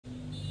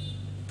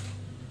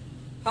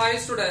Hi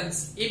students,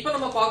 இப்போ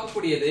நம்ம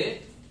பார்க்கக்கூடியது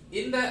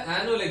இந்த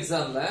annual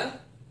examல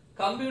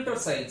computer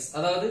science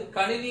அதாவது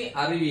கணினி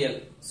அறிவியல்.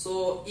 So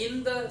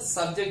இந்த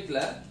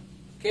சப்ஜெக்ட்ல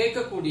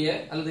கேட்கக்கூடிய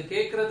அல்லது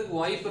கேட்கிறதுக்கு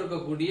வாய்ப்பு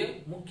இருக்கக்கூடிய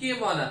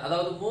முக்கியமான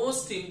அதாவது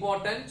most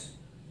important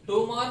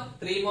 2 mark,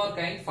 3 mark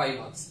and 5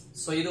 marks.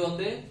 So இது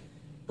வந்து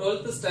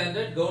 12th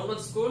standard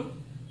government school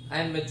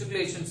and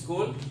matriculation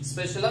school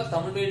special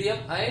Tamil medium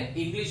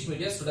and English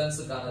medium students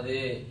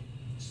கானது.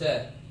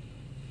 சரி.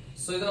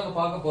 So இத நம்ம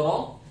பார்க்க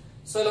போறோம்.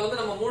 So இதுல வந்து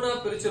நம்ம மூணா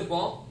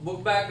பிரிச்சிருப்போம் book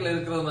backல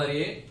இருக்கிறது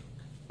மாதிரி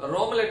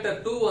Roman letter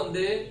 2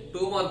 வந்து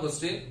 2 mark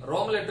question,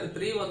 Roman letter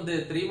 3 வந்து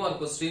 3 mark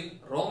question,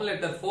 Roman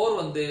letter 4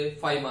 வந்து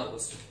 5 mark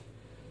question.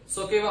 So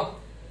ஓகேவா?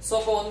 So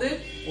அப்ப வந்து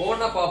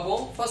ஒவ்வொண்ணா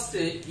பாப்போம். First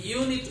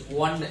unit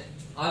 1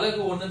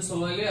 அலகு 1 ன்னு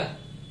சொல்லுவோம் இல்லையா?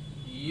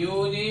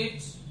 Unit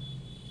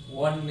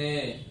 1.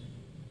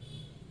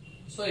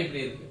 So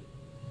இப்படி இருக்கு.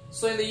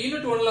 So இந்த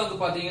unit 1ல வந்து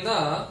பாத்தீங்கன்னா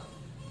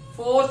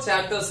 4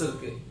 chapters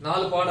இருக்கு.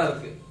 4 பாடம்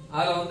இருக்கு.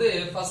 அதுல வந்து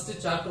first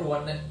chapter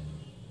 1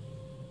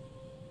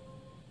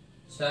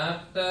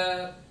 chapter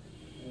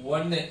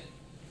 1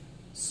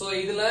 so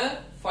இதுல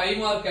 5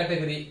 mark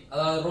category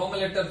அதாவது Roman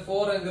letter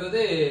 4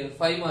 ங்கிறது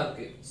 5 mark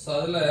so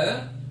அதுல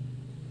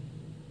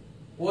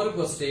ஒரு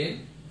question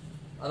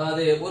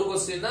அதாவது ஒரு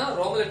question னா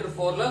Roman letter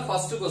 4ல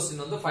first question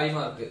வந்து 5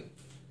 mark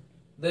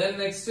then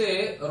next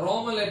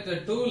Roman letter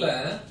 2ல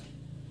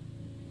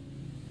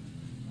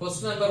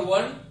question number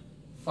 1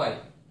 5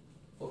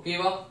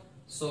 ஓகேவா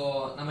So,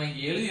 நம்ம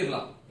இங்க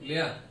எழுதிரலாம்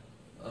இல்லையா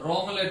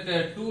Roman letter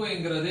 2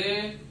 என்கிறது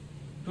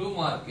 2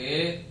 mark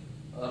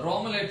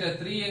Roman letter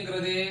 3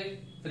 என்கிறது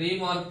 3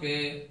 mark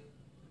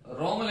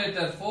Roman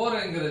letter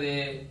 4 என்கிறது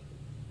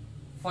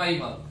 5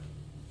 mark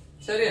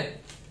சரியா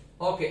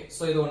ஓகே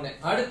சோ இது ஒண்ணே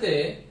அடுத்து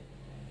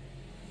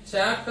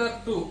chapter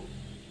 2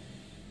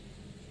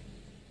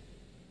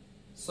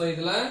 சோ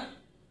இதுல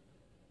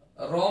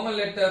Roman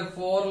letter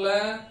 4 ல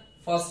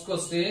first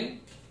question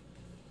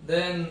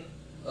then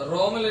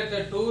Roman letter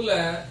 2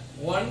 la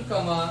 1,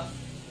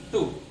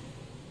 2.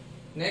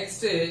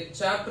 Next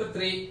chapter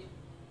 3.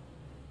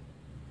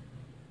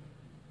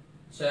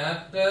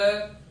 Chapter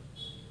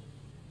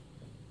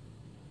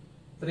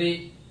 3.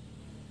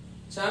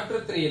 Chapter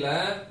 3 la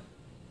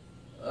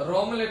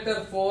Roman letter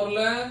 4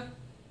 la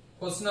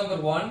question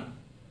number 1.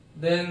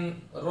 Then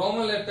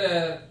Roman letter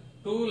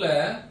 2 la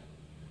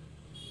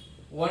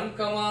 1,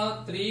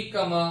 3,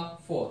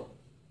 4.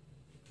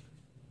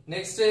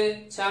 Next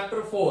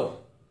chapter 4.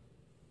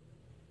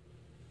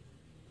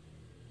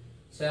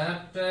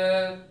 Chapter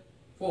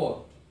 4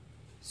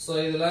 so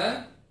இதுல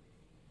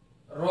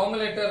Roman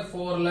letter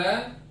 4 ல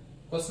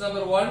question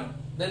number 1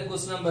 then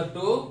question number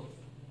 2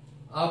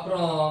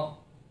 அப்புறம்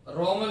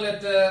Roman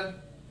letter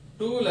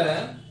 2 ல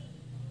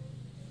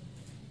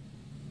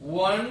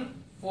 1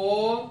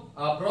 4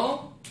 அப்புறம்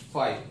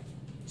 5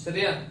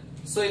 சரியா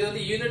so இது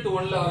வந்து unit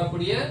 1 ல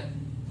வரக்கூடிய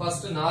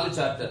first 4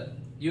 chapter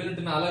unit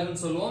னா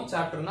அலகுன்னு சொல்லுவோம்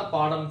chapter னா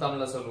பாடம்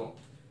தமிழ்ல சொல்லுவோம்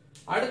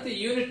அடுத்து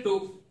unit 2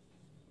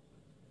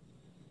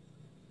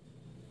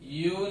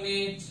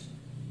 Unit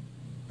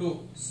 2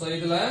 so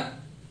இதுல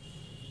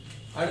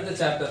அடுத்த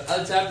chapter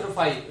அது chapter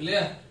 5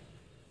 இல்லையா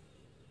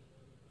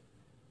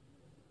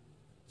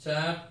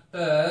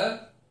chapter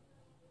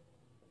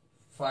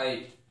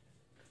 5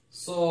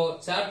 so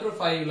chapter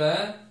 5 ல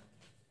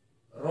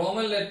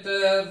Roman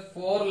letter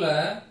 4 ல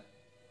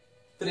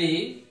 3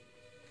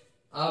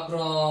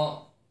 அப்புறம்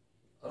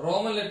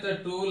Roman letter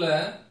 2 ல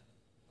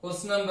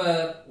question number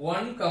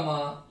 1,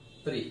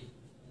 3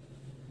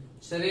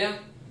 சரியா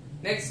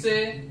Next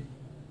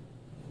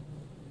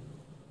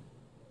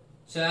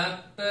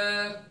chapter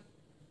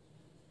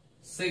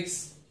 6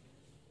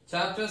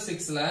 chapter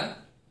 6 ல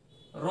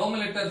Roman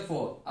letter 4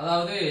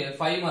 அதாவது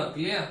 5 mark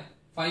இல்லையா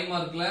 5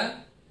 mark ல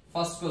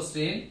first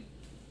question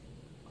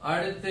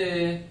அடுத்து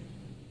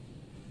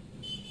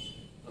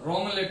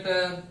Roman letter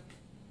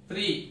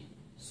 3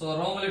 so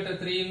Roman letter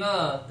 3 னா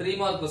 3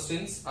 mark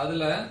questions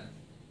அதுல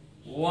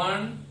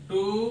 1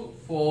 2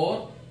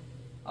 4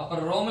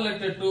 அப்புறம் Roman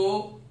letter 2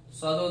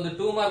 so அது வந்து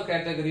 2 mark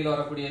category ல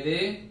வரக்கூடியது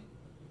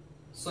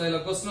so இதுல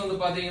question வந்து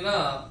பாத்தீங்கன்னா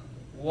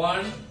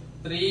 1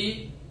 3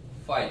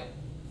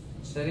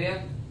 5 சரியா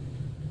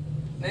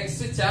next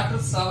chapter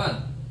 7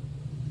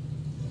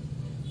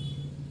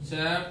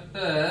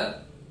 chapter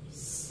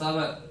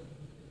 7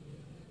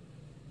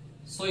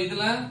 so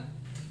இதுல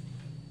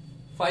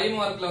 5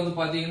 mark ல வந்து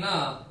பாத்தீங்கன்னா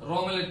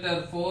Roman letter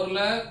 4 ல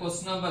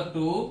question number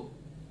 2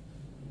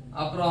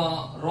 அப்புறம்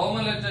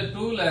Roman letter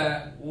 2 ல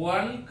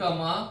 1,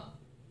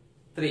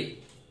 3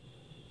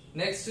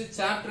 Next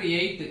chapter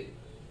 8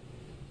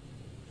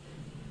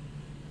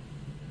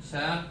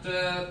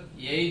 chapter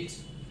 8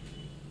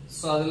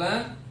 so அதுல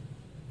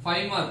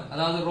 5 mark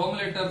அதாவது Roman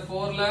letter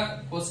 4 ல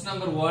question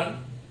number 1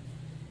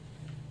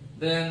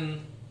 then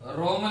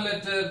Roman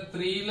letter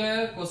 3 ல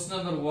question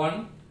number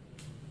 1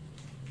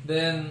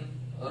 then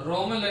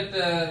Roman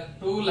letter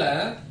 2 ல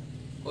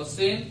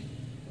question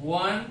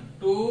 1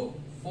 2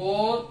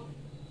 4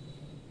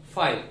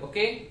 5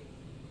 okay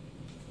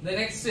the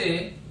next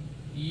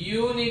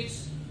unit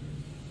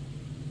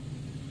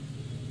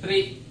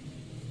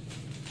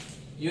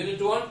 3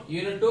 unit 1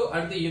 unit 2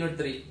 அடுத்து யூனிட்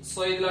 3 சோ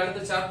இதுல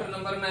அடுத்த சாப்டர்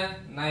நம்பர் என்ன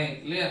 9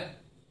 இல்லையா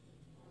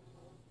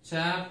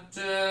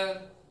chapter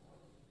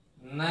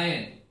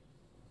 9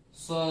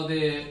 so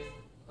the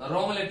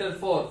Roman letter 4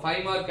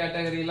 5 mark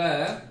category la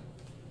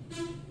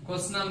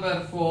question number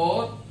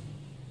 4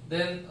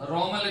 then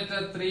Roman letter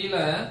 3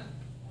 la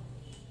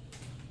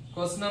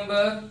question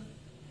number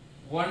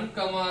 1,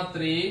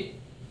 3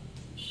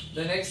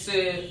 the next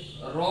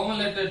Roman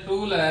letter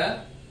 2 la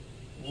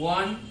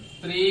 1,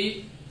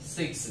 3,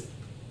 6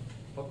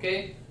 okay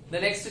the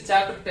next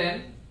chapter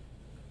 10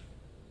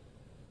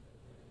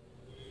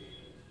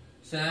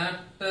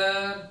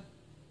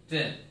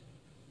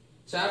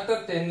 chapter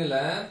 10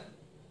 la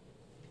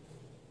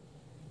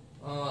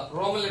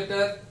Roman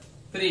letter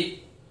 3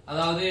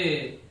 அதாவது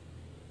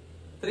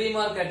 3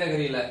 mark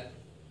கேட்டகரியில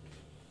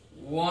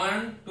 1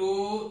 2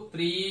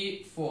 3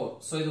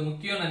 4 so இது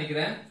முக்கியம்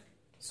நினைக்கிறேன்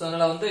so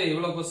அதனால வந்து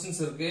இவ்வளவு questions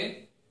இருக்கு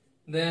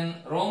then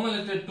Roman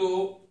letter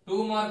 2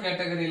 mark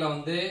கேட்டகரியில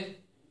வந்து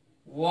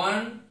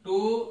 1 2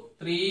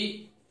 3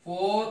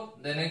 4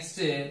 the next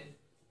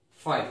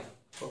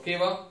 5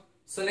 ஓகேவா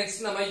சோ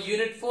நெக்ஸ்ட் நம்ம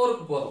யூனிட் 4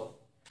 க்கு போறோம்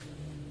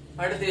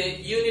அடுத்து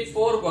யூனிட்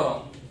 4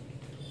 போறோம்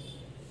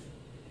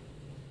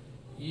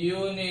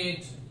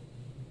யூனிட்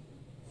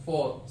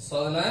 4 so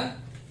adala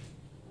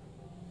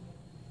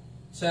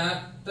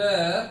chapter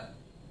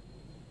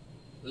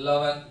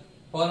 11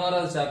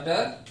 பதினோராவது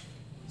சாப்டர்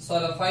so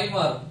adala 5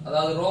 mark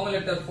அதாவது Roman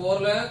letter 4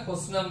 ல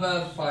question number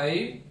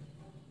 5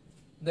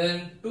 then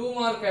 2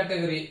 mark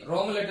category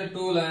Roman letter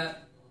 2 ல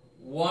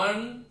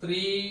 1 3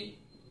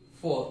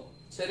 4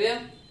 சரியா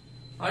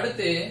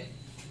அடுத்து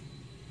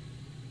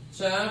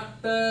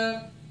chapter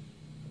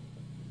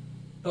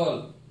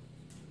 12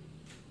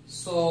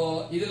 so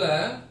இதுல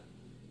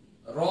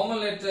Roman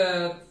letter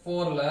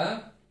 4 ல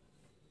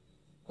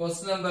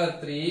question number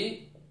 3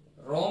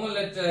 Roman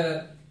letter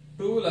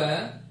 2 ல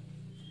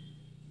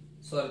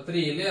sorry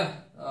 3 இல்லையா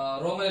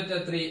Roman letter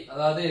 3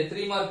 அதாவது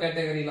 3 mark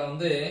category ல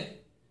வந்து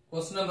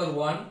question number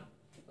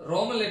 1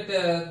 Roman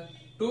letter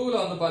 2 ல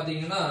வந்து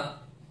பாத்தீங்கன்னா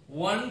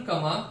 1,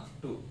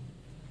 2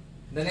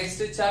 the next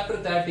chapter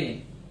 13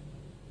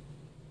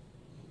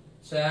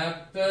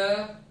 chapter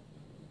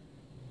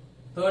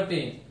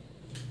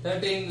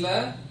 13 ல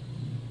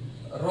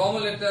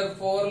Roman letter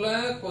 4 ல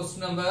question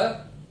number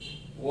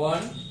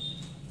 1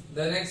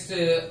 the next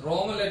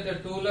Roman letter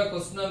 2 ல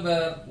question number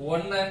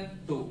 1 and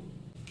 2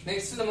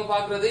 next நம்ம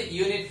பார்க்கிறது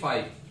unit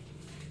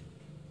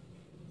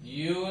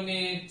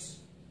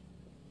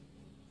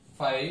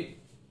 5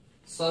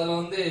 so அதுல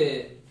வந்து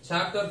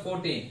chapter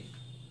 14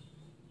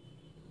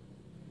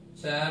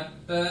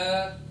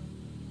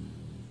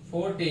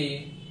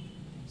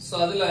 so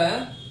அதுல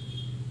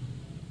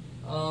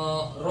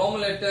Roman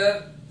letter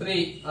 3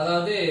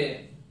 அதாவது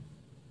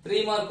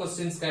 3 mark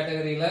questions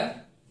category ல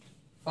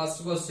first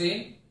question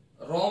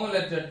Roman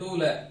letter 2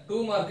 ல 2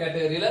 mark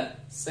category ல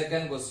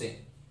second question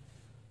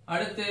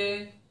அடுத்து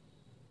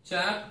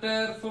chapter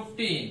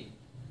 15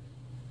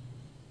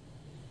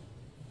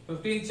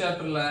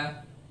 chapter ல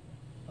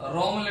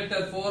Roman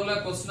letter 4 ல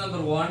question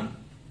number 1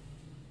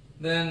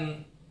 then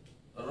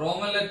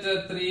Roman letter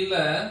 3 ல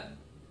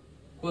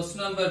question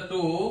number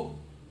 2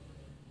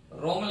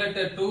 Roman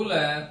letter 2 ல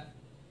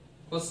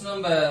question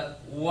number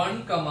 1,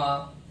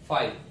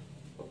 5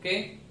 okay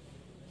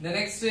the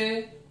next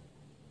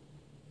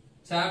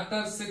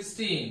chapter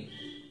 16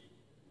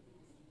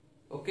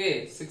 okay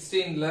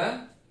 16 ல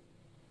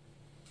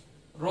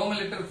Roman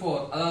letter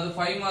 4 அதாவது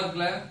 5 mark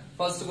ல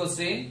first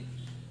question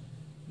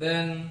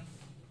then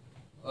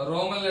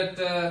Roman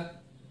letter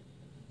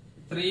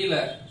 3 ல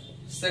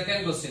second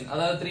question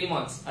அதாவது 3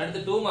 marks அடுத்து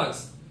 2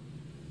 marks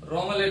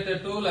Roman letter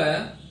 2 ல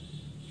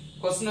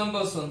question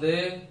numbers வந்து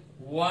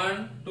 1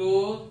 2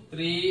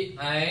 3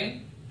 and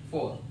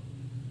 4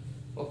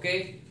 okay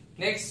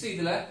next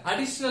இதுல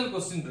additional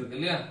question இருக்கு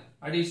இல்லையா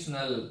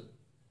additional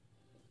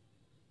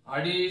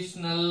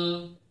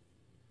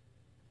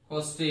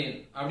question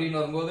அப்படினு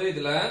வரும்போது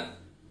இதுல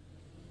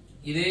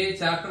இதே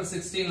chapter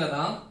 16 ல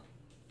தான்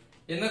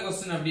என்ன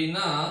question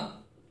அப்படினா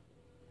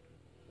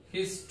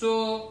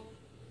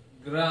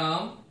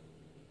histogram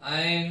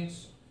and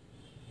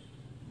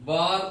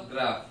bar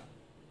graph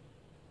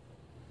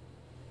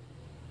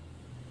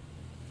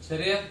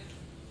சரியா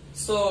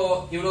சோ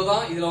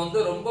இவ்வளவுதான் இதுல வந்து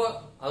ரொம்ப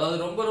அதாவது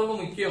ரொம்ப ரொம்ப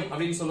முக்கியம்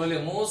அப்படினு சொல்லுவோம்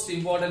இல்லையா மோஸ்ட்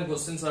இம்பார்ட்டன்ட்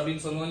क्वेश्चंस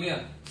அப்படினு சொல்லுவோம் இல்லையா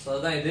சோ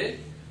அதுதான் இது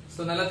சோ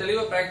நல்லா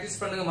தெளிவா பிராக்டீஸ்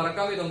பண்ணுங்க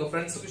மறக்காம இத உங்க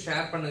ஃப்ரெண்ட்ஸ்க்கு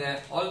ஷேர் பண்ணுங்க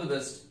all the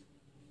best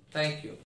thank you